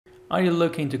Are you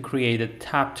looking to create a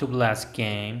tap to blast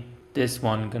game? This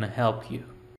one gonna help you.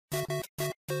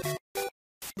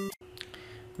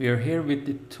 We are here with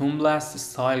the Toon Blast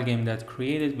style game that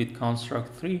created with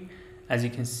Construct 3. As you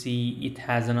can see, it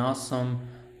has an awesome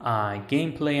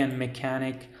gameplay and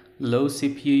mechanic, low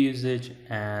CPU usage,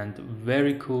 and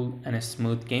very cool and a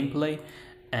smooth gameplay.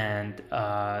 And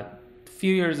a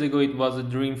few years ago, it was a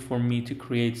dream for me to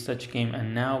create such game,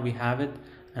 and now we have it,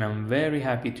 and I'm very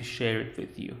happy to share it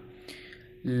with you.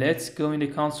 Let's go in the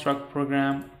Construct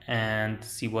program and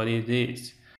see what it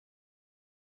is.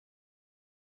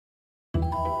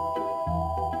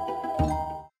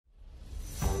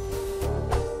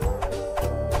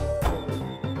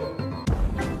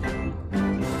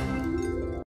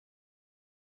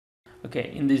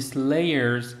 Okay, in these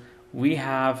layers, we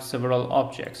have several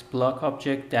objects. Block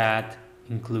object that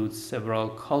includes several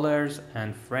colors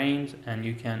and frames, and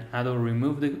you can add or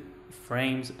remove the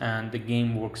frames and the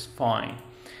game works fine.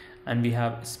 And we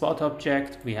have spot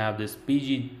object, we have this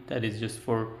BG that is just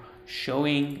for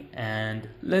showing, and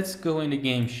let's go in the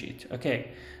game sheet.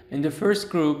 Okay, in the first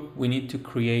group, we need to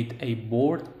create a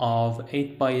board of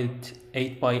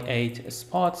 8x8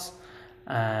 spots.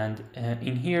 And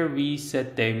in here we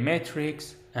set the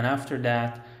matrix, and after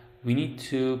that we need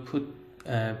to put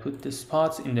the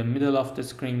spots in the middle of the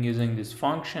screen using this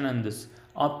function and this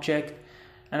object.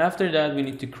 And after that we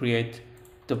need to create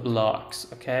the blocks.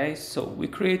 Okay, so we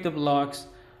create the blocks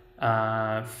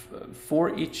for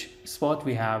each spot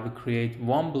we create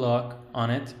one block on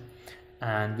it,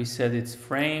 and we set its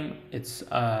frame, its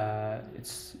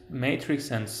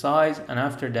matrix and size. And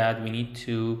after that we need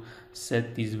to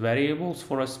set these variables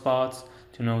for spots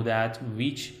to know that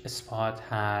which spot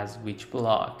has which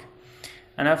block.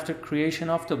 And after creation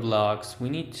of the blocks, we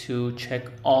need to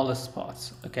check all the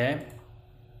spots. Okay,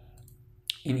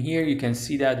 in here you can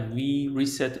see that we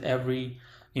reset every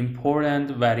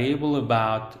important variable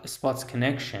about spots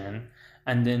connection,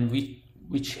 and then we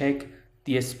check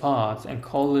the spots and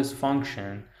call this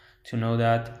function to know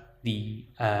that the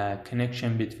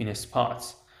connection between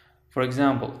spots. For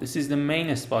example, this is the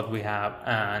main spot we have,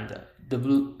 and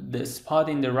the spot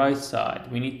in the right side,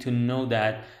 we need to know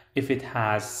that if it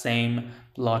has same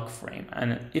block frame,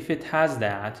 and if it has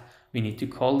that, we need to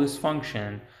call this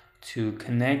function to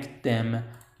connect them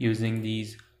using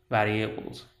these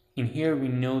variables. In here we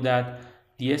know that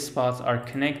the spots are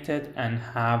connected and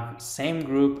have same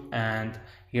group, and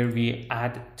here we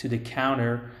add to the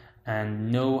counter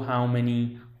and know how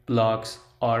many blocks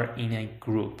are in a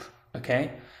group.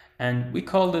 Okay, and we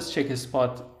call this check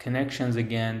spot connections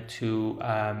again to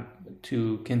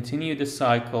continue the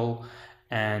cycle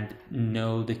and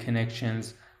know the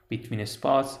connections between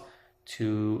spots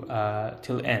to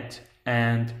till end.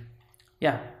 And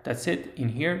yeah, that's it in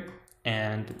here.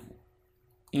 And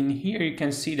in here you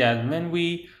can see that when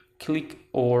we click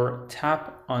or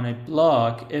tap on a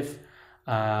block, if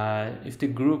the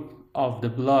group of the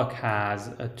block has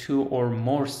two or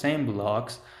more same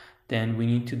blocks, then we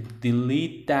need to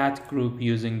delete that group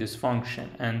using this function.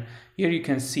 And here you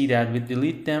can see that we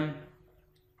delete them,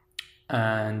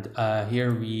 and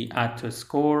here we add to a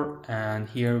score, and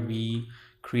here we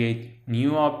create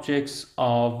new objects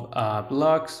of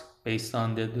blocks based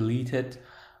on the deleted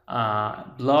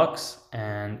blocks.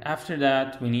 And after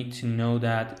that we need to know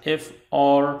that if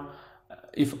all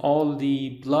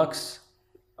the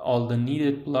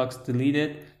needed blocks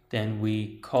deleted, then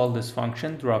we call this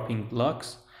function dropping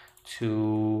blocks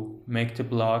to make the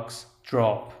blocks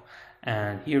drop.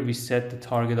 And here we set the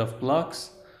target of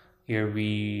blocks. Here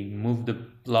we move the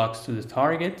blocks to the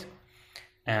target,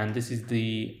 and this is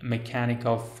the mechanic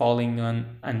of falling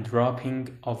on and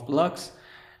dropping of blocks.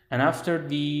 And after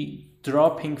the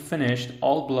dropping finished,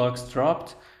 all blocks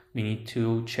dropped, we need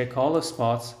to check all the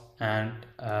spots and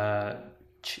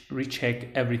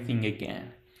recheck everything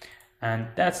again. And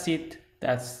that's it.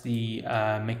 That's the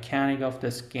mechanic of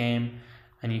this game,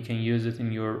 and you can use it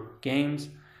in your games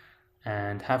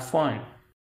and have fun.